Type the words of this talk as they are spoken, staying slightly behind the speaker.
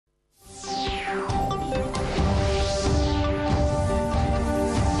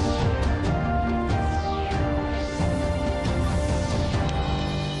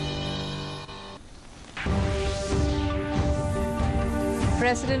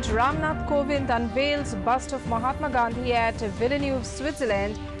President Ramnath Kovind unveils bust of Mahatma Gandhi at Villeneuve,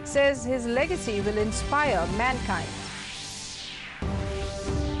 Switzerland, says his legacy will inspire mankind.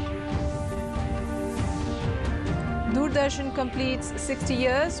 Doordarshan completes 60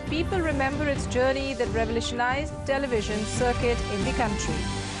 years. People remember its journey that revolutionized television circuit in the country.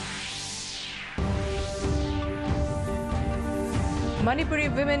 Manipuri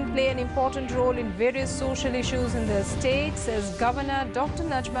women play an important role in various social issues in the state, says Governor Dr.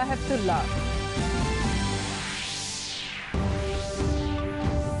 Najma Heptullah.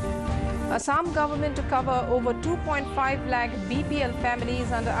 Assam government to cover over 2.5 lakh BPL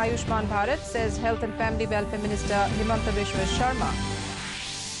families under Ayushman Bharat, says Health and Family Welfare Minister Himanta Biswa Sharma.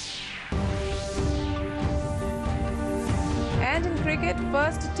 And in cricket,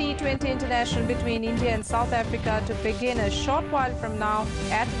 first T20 international between India and South Africa to begin a short while from now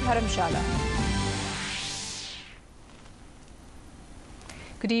at Dharamshala.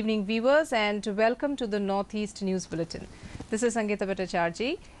 Good evening, viewers, and welcome to the Northeast News Bulletin. This is Sangeeta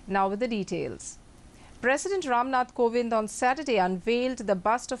Bhattacharjee. Now with the details. President Ramnath Kovind on Saturday unveiled the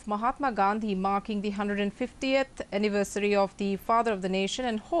bust of Mahatma Gandhi, marking the 150th anniversary of the father of the nation,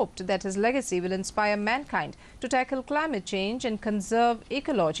 and hoped that his legacy will inspire mankind to tackle climate change and conserve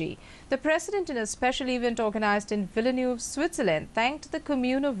ecology. The president, in a special event organized in Villeneuve, Switzerland, thanked the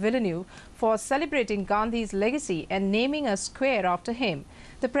commune of Villeneuve for celebrating Gandhi's legacy and naming a square after him.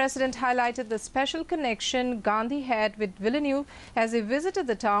 The president highlighted the special connection Gandhi had with Villeneuve as he visited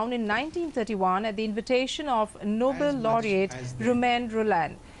the town in 1931 at the invitation of Nobel laureate Romain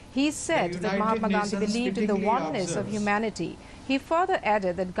Rolland. He said that Mahatma Gandhi believed in the oneness of humanity. He further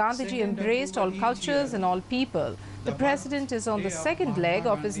added that Gandhiji embraced all cultures and all people. The president is on the second leg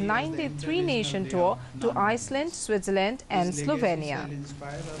of his 9-day three-nation tour to Iceland, Switzerland and Slovenia.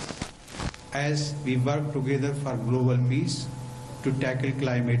 As we work together for global peace, to tackle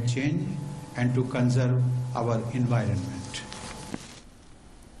climate change and to conserve our environment.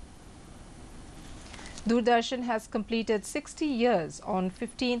 Doordarshan has completed 60 years. On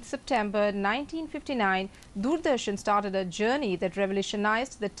 15th September 1959, Doordarshan started a journey that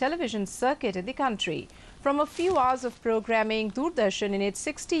revolutionized the television circuit in the country. From a few hours of programming, Doordarshan in its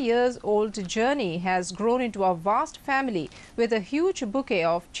 60 years old journey has grown into a vast family with a huge bouquet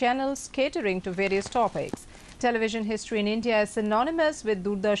of channels catering to various topics. Television history in India is synonymous with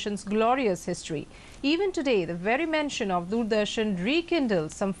Doordarshan's glorious history. Even today, the very mention of Doordarshan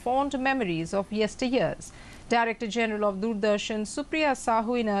rekindles some fond memories of yesteryears. Director General of Doordarshan, Supriya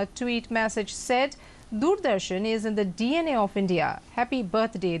Sahu, in a tweet message said, "Doordarshan is in the DNA of India. Happy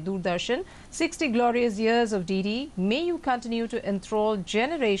birthday, Doordarshan. 60 glorious years of DD. May you continue to enthrall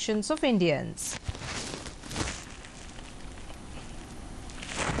generations of Indians."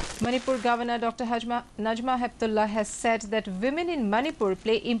 Manipur Governor Dr. Najma Heptullah has said that women in Manipur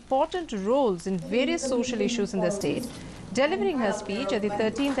play important roles in various social issues in the state. Delivering her speech at the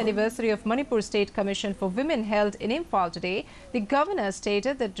 13th anniversary of Manipur State Commission for Women held in Imphal today, the governor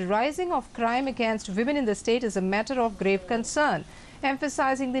stated that the rising of crime against women in the state is a matter of grave concern.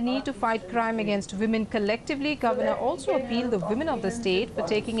 Emphasizing the need to fight crime against women collectively, Governor also appealed the women of the state for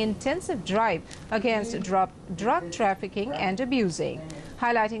taking intensive drive against drug trafficking and abusing.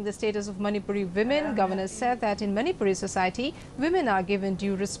 Highlighting the status of Manipuri women, Governor said that in Manipuri society, women are given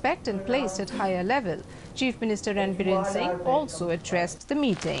due respect and placed at higher level. Chief Minister Ranveer Singh also addressed the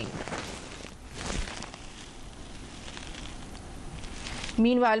meeting.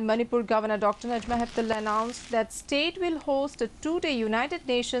 Meanwhile, Manipur Governor Dr. Najma Heptullah announced that state will host a two-day United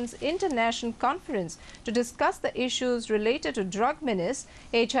Nations International Conference to discuss the issues related to drug menace,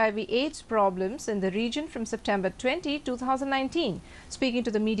 HIV/AIDS problems in the region from September 20, 2019. Speaking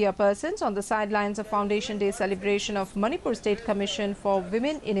to the media persons on the sidelines of Foundation Day celebration of Manipur State Commission for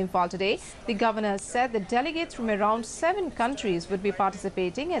Women in Imphal today, the governor said that delegates from around 7 countries would be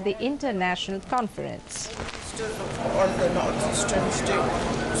participating at the international conference. Of all the northeastern states,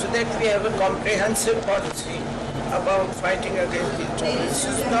 so that we have a comprehensive policy about fighting against it. This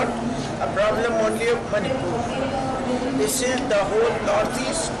is not a problem only of Manipur. This is the whole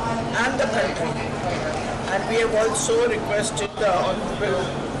northeast and the country. And we have also requested the Honorable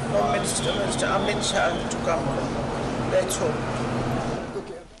Home Minister, Mr. Amit Shah, to come. Let's hope.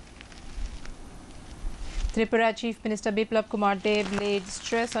 Tripura Chief Minister Biplab Kumar Deb laid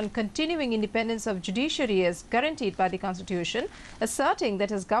stress on continuing independence of judiciary as guaranteed by the Constitution, asserting that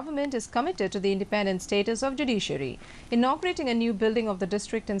his government is committed to the independent status of judiciary. Inaugurating a new building of the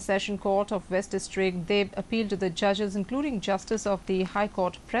District and Session Court of West District, Deb appealed to the judges, including Justice of the High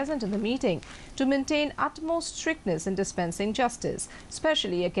Court present in the meeting, to maintain utmost strictness in dispensing justice,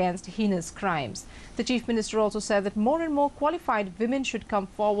 especially against heinous crimes. The Chief Minister also said that more and more qualified women should come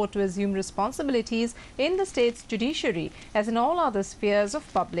forward to assume responsibilities in the state's judiciary as in all other spheres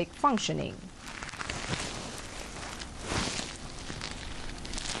of public functioning.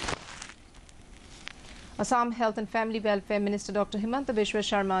 Assam Health and Family Welfare Minister Dr. Himanta Biswa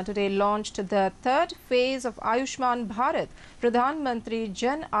Sharma today launched the third phase of Ayushman Bharat Pradhan Mantri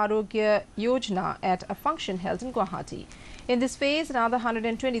Jan Arogya Yojana at a function held in Guwahati. In this phase, another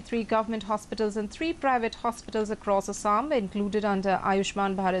 123 government hospitals and 3 private hospitals across Assam were included under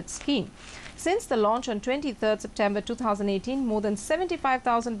Ayushman Bharat scheme. Since the launch on 23rd September 2018, more than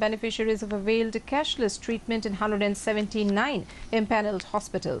 75,000 beneficiaries have availed cashless treatment in 179 impaneled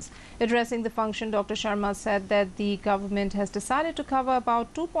hospitals. Addressing the function, Dr. Sharma said that the government has decided to cover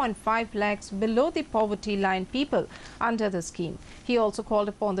about 2.5 lakhs below the poverty line people under the scheme. He also called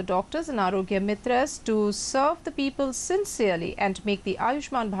upon the doctors and Arogya Mitras to serve the people sincerely and make the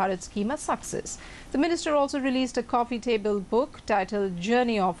Ayushman Bharat scheme a success. The minister also released a coffee table book titled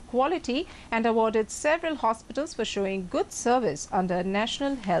Journey of Quality and awarded several hospitals for showing good service under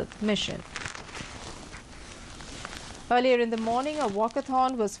National Health Mission. Earlier in the morning, a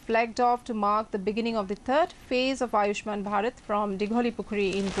walkathon was flagged off to mark the beginning of the third phase of Ayushman Bharat from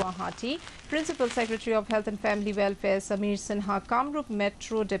Digholi-Pukhuri in Guwahati. Principal Secretary of Health and Family Welfare Sameer Sinha, Kamrup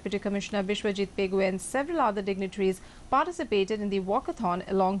Metro Deputy Commissioner Bishwajit Pegu and several other dignitaries participated in the walkathon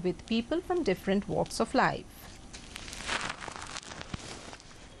along with people from different walks of life.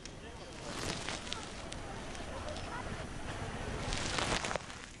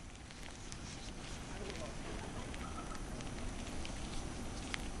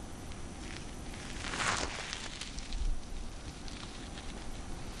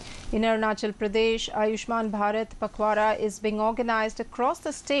 In Arunachal Pradesh, Ayushman Bharat Pakhwara is being organized across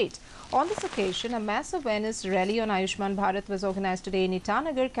the state. On this occasion, a mass awareness rally on Ayushman Bharat was organized today in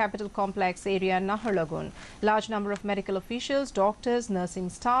Itanagar Capital Complex area, Naharlagun. Large number of medical officials, doctors, nursing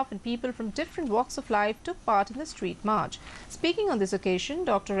staff and people from different walks of life took part in the street march. Speaking on this occasion,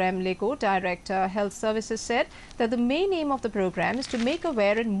 Dr. M. Lego, Director, Health Services, said that the main aim of the program is to make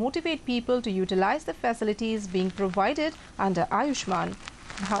aware and motivate people to utilize the facilities being provided under Ayushman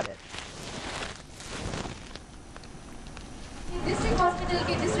Bharat. District hospital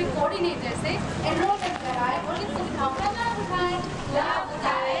के district coordinator से enrolment कराए और इन सुविधाओं का लाभ उठाएं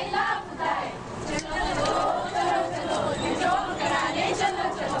चलो चलो चलो चलो एनरोल कराने चलो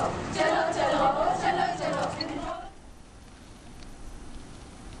चलो चलो चलो चलो चलो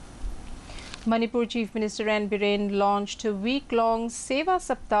Manipur Chief Minister N. Biren launched a week-long Seva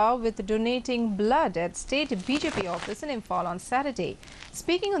Saptah with donating blood at State BJP office in Imphal on Saturday.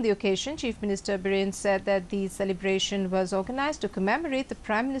 Speaking on the occasion, Chief Minister Biren said that the celebration was organized to commemorate the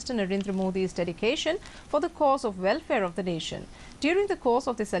Prime Minister Narendra Modi's dedication for the cause of welfare of the nation. During the course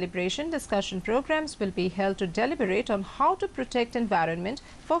of the celebration, discussion programs will be held to deliberate on how to protect environment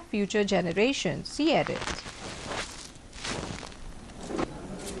for future generations, he added.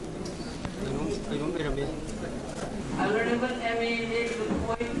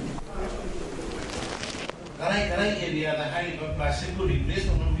 Karai area the high plastic to replace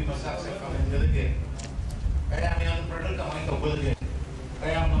the one we must have come in the again. I am young product coming over again.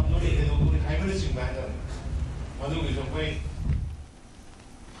 I am not doing it over hybridizing matter. Madu is away.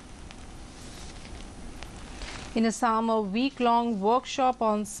 In Assam, a week-long workshop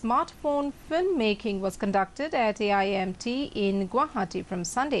on smartphone filmmaking was conducted at AIMT in Guwahati from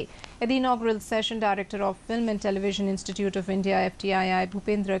Sunday. At the inaugural session, Director of Film and Television Institute of India, FTII,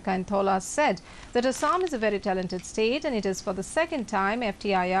 Bhupendra Kainthola, said that Assam is a very talented state and it is for the second time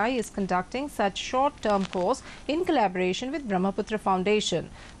FTII is conducting such short-term course in collaboration with Brahmaputra Foundation.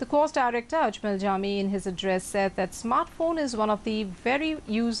 The course director, Ajmal Jami, in his address said that smartphone is one of the very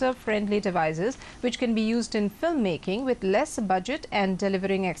user-friendly devices which can be used in filmmaking with less budget and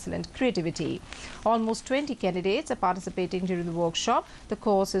delivering excellent creativity. Almost 20 candidates are participating during the workshop. The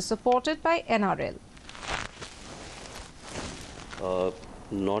course is supported by NRL.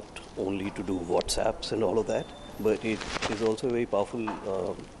 Not only to do WhatsApps and all of that, but it is also a very powerful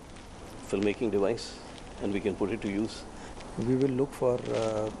filmmaking device and we can put it to use. We will look for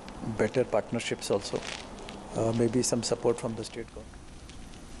better partnerships also, maybe some support from the state government.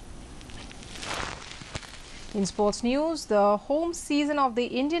 In sports news, the home season of the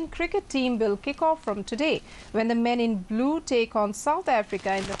Indian cricket team will kick off from today when the men in blue take on South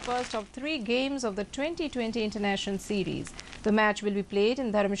Africa in the first of 3 games of the 2020 International Series. The match will be played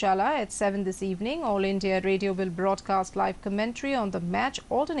in Dharamshala at 7 this evening. All India Radio will broadcast live commentary on the match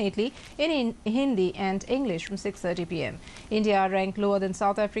alternately in Hindi and English from 6:30 p.m. India are ranked lower than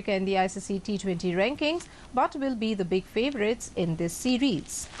South Africa in the ICC T20 rankings but will be the big favourites in this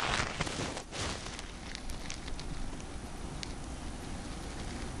series.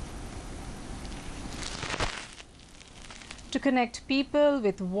 To connect people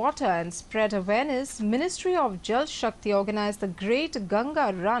with water and spread awareness, Ministry of Jal Shakti organized the Great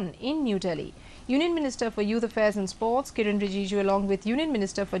Ganga Run in New Delhi. Union Minister for Youth Affairs and Sports Kiren Rijiju along with Union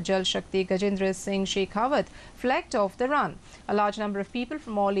Minister for Jal Shakti Gajendra Singh Shekhawat flagged off the run. A large number of people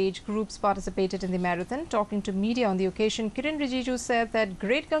from all age groups participated in the marathon. Talking to media on the occasion, Kiren Rijiju said that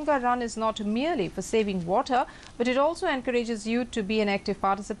Great Ganga Run is not merely for saving water, but it also encourages youth to be an active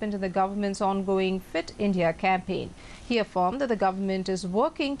participant in the government's ongoing Fit India campaign. He affirmed that the government is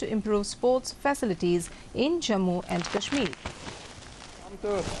working to improve sports facilities in Jammu and Kashmir. तो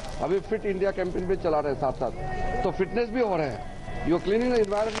अभी fit India campaign भी चला रहे हैं साथ साथ तो fitness भी हो रहा है you are cleaning the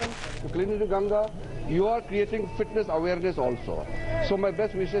environment you cleaning the Ganga you are creating fitness awareness also so my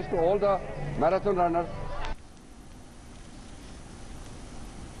best wishes to all the marathon runners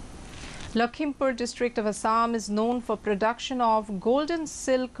Lakhimpur district of Assam is known for production of golden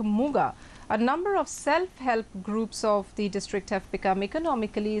silk muga. A number of self-help groups of the district have become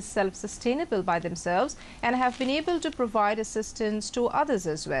economically self-sustainable by themselves and have been able to provide assistance to others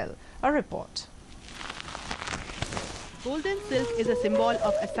as well. A report. Golden silk is a symbol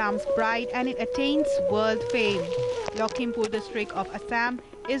of Assam's pride and it attains world fame. Lakhimpur district of Assam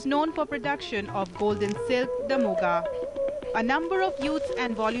is known for production of golden silk, the muga. A number of youths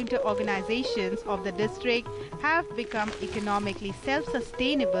and volunteer organizations of the district have become economically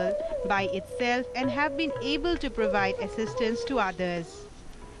self-sustainable by itself and have been able to provide assistance to others.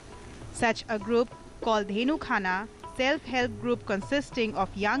 Such a group called Dhenu Khana, self-help group consisting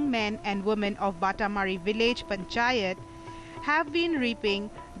of young men and women of Batamari village Panchayat, have been reaping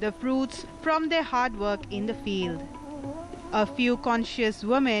the fruits from their hard work in the field. A few conscious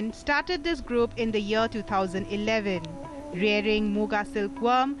women started this group in the year 2011. Rearing muga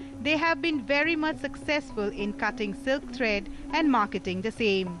silkworm, they have been very much successful in cutting silk thread and marketing the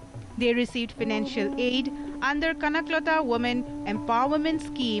same. They received financial aid under Kanaklata Women Empowerment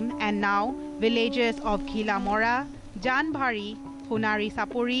Scheme and now villagers of Khila Mora, Janbhari, Hunari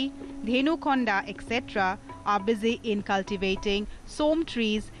Sapuri, Dhenu Khonda, etc. are busy in cultivating som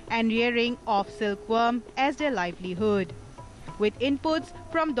trees and rearing of silkworm as their livelihood. With inputs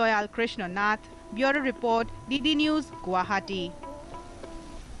from Doyal Krishna Nath, Bureau Report, DD News, Guwahati.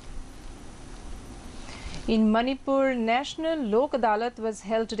 In Manipur, National Lok Adalat was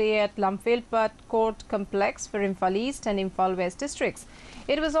held today at Lamphel-Pat Court Complex for Imphal East and Imphal West districts.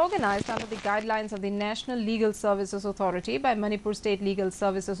 It was organized under the guidelines of the National Legal Services Authority by Manipur State Legal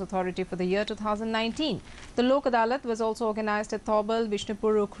Services Authority for the year 2019. The Lok Adalat was also organized at Thoubal,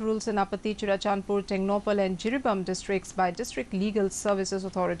 Vishnupur, Ukhrul, Senapati, Churachandpur, Tengnopal and Jiribam districts by District Legal Services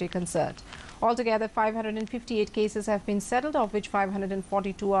Authority concerned. Altogether, 558 cases have been settled, of which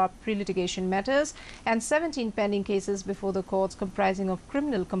 542 are pre-litigation matters and 17 pending cases before the courts comprising of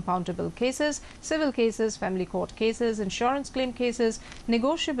criminal compoundable cases, civil cases, family court cases, insurance claim cases,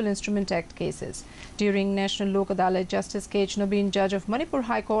 Negotiable Instrument Act cases. During National Lok Adalat, Justice K. H. Nobin, Judge of Manipur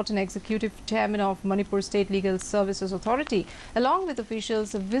High Court and Executive Chairman of Manipur State Legal Services Authority, along with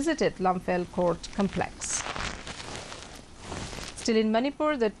officials, visited Lamphel Court Complex. Still in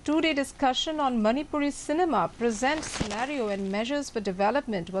Manipur, the two-day discussion on Manipuri cinema, present scenario and measures for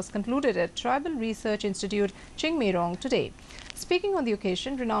development was concluded at Tribal Research Institute, Chingmerong today. Speaking on the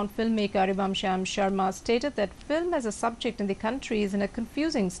occasion, renowned filmmaker Aribam Shyam Sharma stated that film as a subject in the country is in a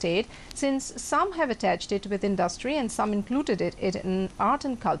confusing state since some have attached it with industry and some included it in art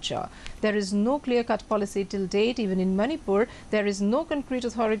and culture. There is no clear-cut policy till date. Even in Manipur, there is no concrete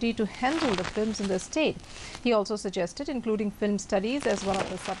authority to handle the films in the state. He also suggested including film studies as one of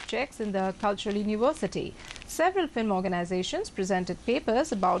the subjects in the Cultural University. Several film organizations presented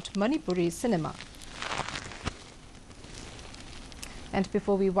papers about Manipuri cinema. And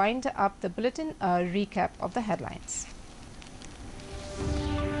before we wind up the bulletin, a recap of the headlines.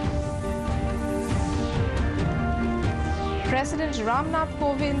 President Ramnath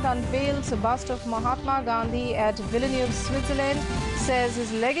Kovind unveils a bust of Mahatma Gandhi at Vilnius, Switzerland, says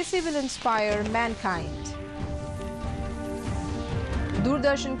his legacy will inspire mankind.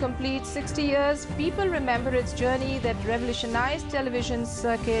 Doordarshan completes 60 years. People remember its journey that revolutionized television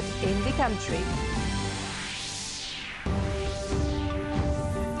circuit in the country.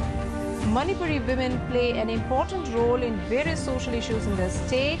 Manipuri women play an important role in various social issues in the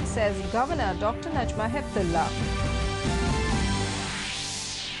state, says Governor Dr. Najma Heptullah.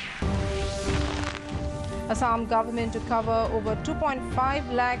 Assam government to cover over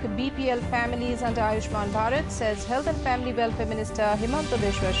 2.5 lakh BPL families under Ayushman Bharat, says Health and Family Welfare Minister Himanta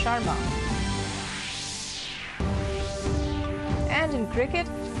Biswa Sharma. And in cricket,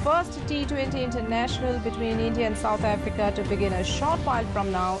 first T20 international between India and South Africa to begin a short while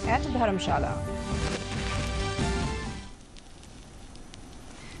from now at Dharamshala.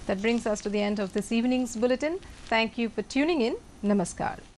 That brings us to the end of this evening's bulletin. Thank you for tuning in. Namaskar.